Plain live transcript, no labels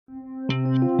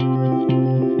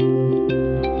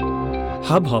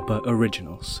Hub hopper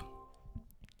originals.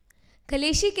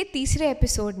 कलेशी के तीसरे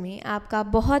episode में आपका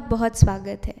बहुत बहुत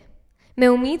स्वागत है। मैं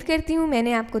उम्मीद करती हूँ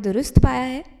मैंने आपको दुरुस्त पाया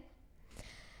है।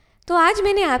 तो आज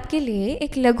मैंने आपके लिए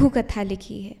एक लघु कथा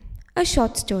लिखी है, अ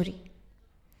शॉर्ट स्टोरी।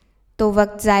 तो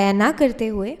वक्त ज़ाया ना करते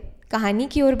हुए कहानी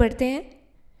की ओर बढ़ते हैं।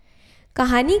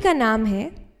 कहानी का नाम है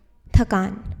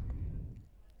थकान।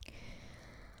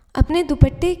 अपने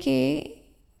दुपट्टे के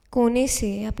कोने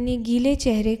से अपने गीले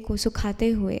चेहरे को सुखाते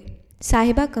हुए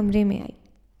साहिबा कमरे में आई।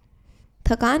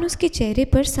 थकान उसके चेहरे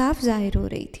पर साफ जाहिर हो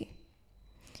रही थी।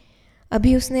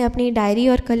 अभी उसने अपनी डायरी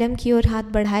और कलम की ओर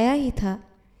हाथ बढ़ाया ही था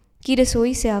कि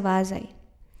रसोई से आवाज़ आई,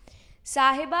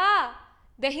 साहिबा,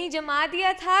 दही जमा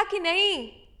दिया था कि नहीं?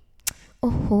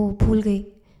 ओहो, भूल गई।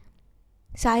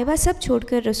 साहिबा सब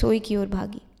छोड़कर रसोई की ओर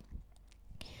भागी।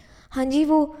 हाँ जी,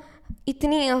 वो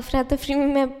इतनी अफरा तफरी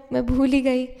में मैं भूल ही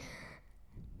गई।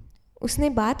 उसने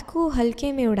बात को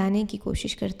हल्के में उड़ाने की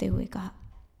कोशिश करते हुए कहा।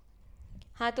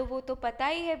 हाँ तो वो तो पता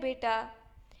ही है बेटा,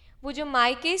 वो जो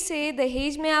मायके से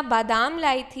दहेज में आप बादाम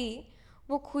लाई थी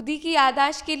वो खुद ही की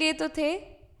याददाश्त के लिए तो थे,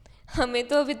 हमें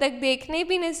तो अभी तक देखने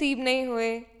भी नसीब नहीं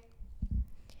हुए।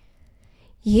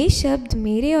 ये शब्द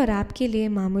मेरे और आपके लिए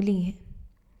मामूली हैं,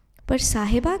 पर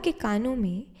साहिबा के कानों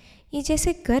में ये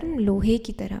जैसे गर्म लोहे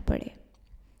की तरह पड़े।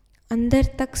 अंदर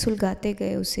तक सुलगाते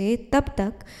गए उसे तब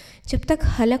तक जब तक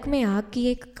हलक में आग की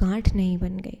एक गांठ नहीं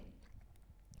बन गई।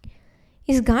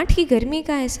 इस गांठ की गर्मी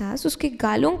का एहसास उसके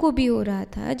गालों को भी हो रहा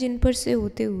था, जिन पर से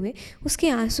होते हुए उसके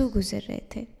आंसू गुजर रहे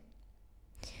थे।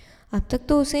 अब तक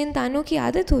तो उसे इन तानों की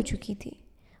आदत हो चुकी थी,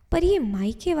 पर ये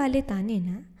मायके वाले ताने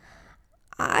ना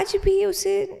आज भी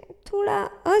उसे थोड़ा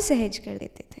असहज कर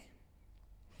देते थे।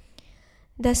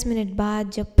 10 मिनट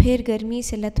बाद जब फिर गर्मी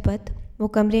से लथपथ वो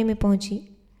कमरे में पहुंची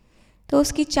तो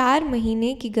उसकी 4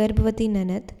 महीने की गर्भवती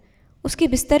ननद उसके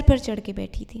बिस्तर पर चढ़ के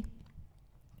बैठी थी।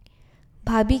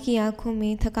 भाभी की आंखों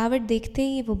में थकावट देखते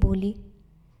ही वो बोली,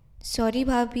 सॉरी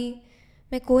भाभी,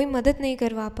 मैं कोई मदद नहीं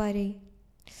करवा पा रही।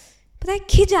 पता है,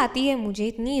 खिज आती है मुझे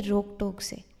इतनी रोक टोक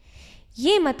से।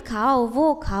 ये मत खाओ,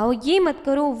 वो खाओ, ये मत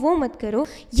करो, वो मत करो,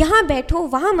 यहाँ बैठो,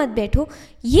 वहाँ मत बैठो,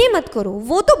 ये मत करो,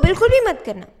 वो तो बिल्कुल भी मत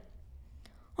करना।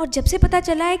 और जब से पता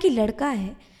चला है कि लड़का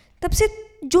है, तब से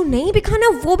जो नहीं भी खाना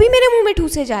वो भी मेरे मुंह में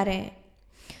ठूसे जा रहे हैं।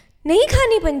 नहीं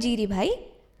खानी पंजीरी भाई,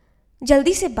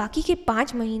 जल्दी से बाकी के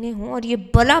 5 महीने हों और ये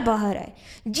बला बाहर आए।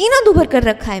 जीना दुभर कर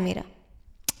रखा है मेरा।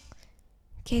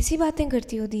 कैसी बातें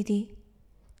करती हो दीदी,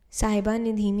 साहिबा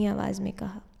ने धीमी आवाज़ में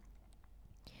कहा।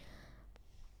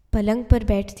 पलंग पर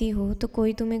बैठती हो तो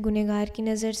कोई तुम्हें गुनहगार की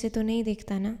नज़र से तो नहीं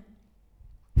देखता ना।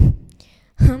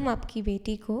 हम आपकी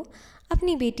बेटी को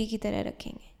अपनी बेटी की तरह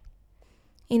रखेंगे।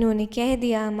 इन्होंने कह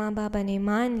दिया, माँ बाबा ने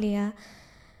मान लिया।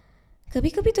 कभी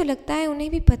कभी तो लगता है उन्हें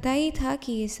भी पता ही था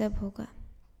कि ये सब होगा।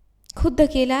 खुद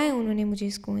धकेला है उन्होंने मुझे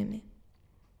इस कुएं में।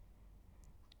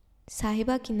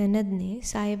 साहिबा की ननद ने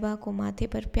साहिबा को माथे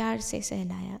पर प्यार से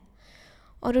सहलाया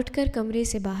और उठकर कमरे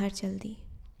से बाहर चल दी।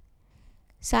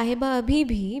 साहिबा अभी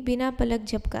भी बिना पलक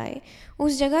झपकाए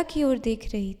उस जगह की ओर देख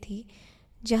रही थी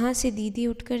जहाँ से दीदी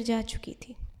उठकर जा चुकी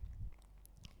थी।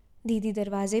 दीदी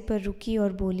दरवाजे पर रुकी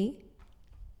और बोली,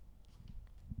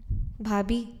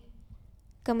 भाभी,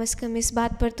 कम से कम इस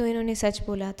बात पर तो इन्होंने सच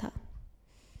बोला था।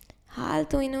 हाल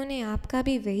तो इन्होंने आपका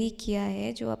भी वही किया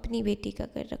है जो अपनी बेटी का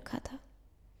कर रखा था।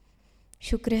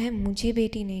 शुक्र है मुझे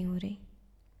बेटी नहीं हो रही।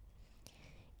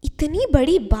 इतनी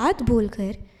बड़ी बात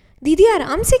बोलकर दीदी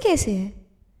आराम से कैसे है?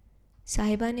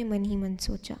 साहिबा ने मन ही मन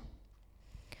सोचा।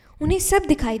 उन्हें सब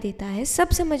दिखाई देता है, सब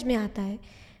समझ में आता है,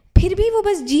 फिर भी वो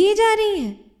बस जिए जा रही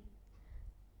हैं।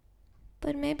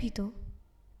 पर मैं भी तो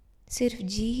सिर्फ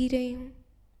जी ही रही हूँ।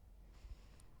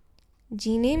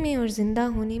 जीने में और ज़िंदा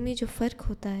होने में जो फ़र्क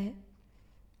होता है,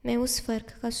 मैं उस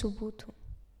फ़र्क का सबूत हूँ।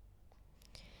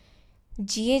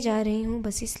 जिए जा रही हूँ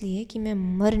बस इसलिए कि मैं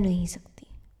मर नहीं सकती,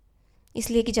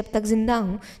 इसलिए कि जब तक ज़िंदा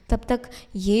हूँ तब तक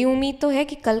ये उम्मीद तो है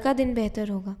कि कल का दिन बेहतर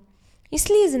होगा।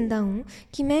 इसलिए ज़िंदा हूँ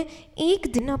कि मैं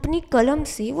एक दिन अपनी कलम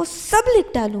से वो सब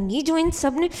लिख डालूँगी जो इन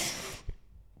सब ने।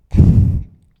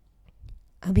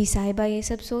 अभी साहिबा ये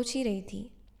सब सोच ही रही थी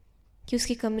कि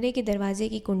उसके कमरे के दरवाजे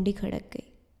की कुंडी खड़क गई।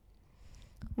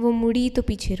 वो मुड़ी तो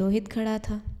पीछे रोहित खड़ा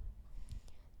था।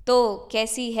 तो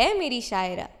कैसी है मेरी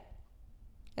शायरा?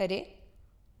 अरे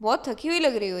बहुत थकी हुई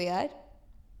लग रही हो यार।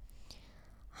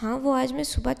 हाँ, वो आज मैं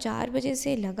सुबह 4 बजे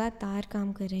से लगातार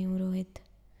काम कर रही हूँ रोहित,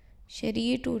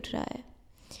 शरीर टूट रहा है,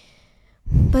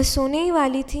 बस सोने ही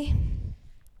वाली थी।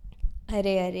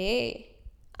 अरे अरे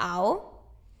आओ,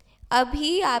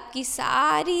 अभी आपकी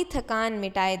सारी थकान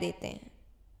मिटाए देते हैं।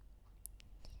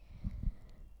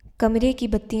 कमरे की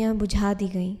बत्तियां बुझा दी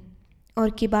गईं और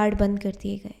किवाड़ बंद कर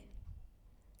दिए गए।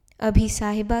 अभी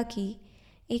साहिबा की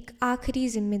एक आखिरी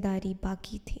जिम्मेदारी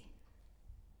बाकी थी।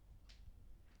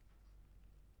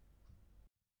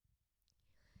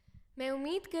 मैं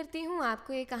उम्मीद करती हूँ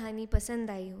आपको ये कहानी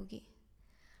पसंद आई होगी।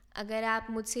 अगर आप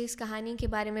मुझसे इस कहानी के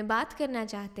बारे में बात करना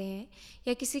चाहते हैं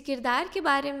या किसी किरदार के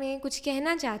बारे में कुछ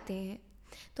कहना चाहते हैं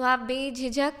तो आप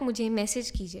बेझिझक मुझे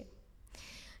मैसेज कीजिए।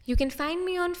 You can find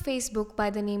me on Facebook by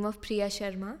the name of Priya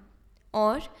Sharma,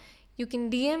 or you can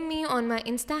DM me on my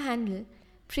Insta handle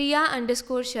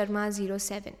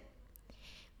Priya_Sharma07।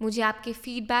 मुझे आपके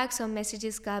फीडबैक्स और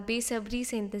मैसेजेस का बेसब्री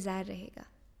से इंतज़ार रहेगा।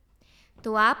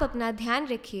 तो आप अपना ध्यान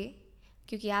रखिए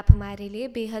क्योंकि आप हमारे लिए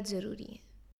बेहद ज़रूरी हैं।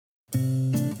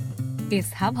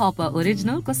 इस हब हॉपर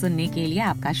ओरिजिनल को सुनने के लिए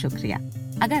आपका शुक्रिया।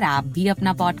 अगर आप भी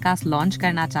अपना पॉडकास्ट लॉन्च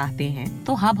करना चाहते हैं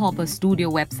तो हब हॉपर स्टूडियो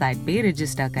वेबसाइट पे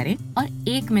रजिस्टर करें और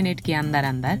 1 मिनट के अंदर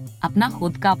अंदर अपना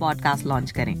खुद का पॉडकास्ट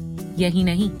लॉन्च करें। यही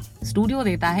नहीं, स्टूडियो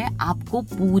देता है आपको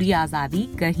पूरी आजादी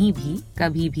कहीं भी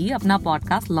कभी भी अपना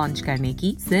पॉडकास्ट लॉन्च करने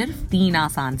की, सिर्फ 3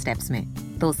 आसान स्टेप्स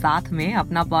में। तो साथ में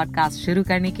अपना पॉडकास्ट शुरू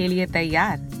करने के लिए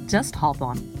तैयार? Just hop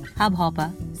on hub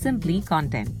hopper, simply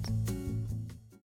content.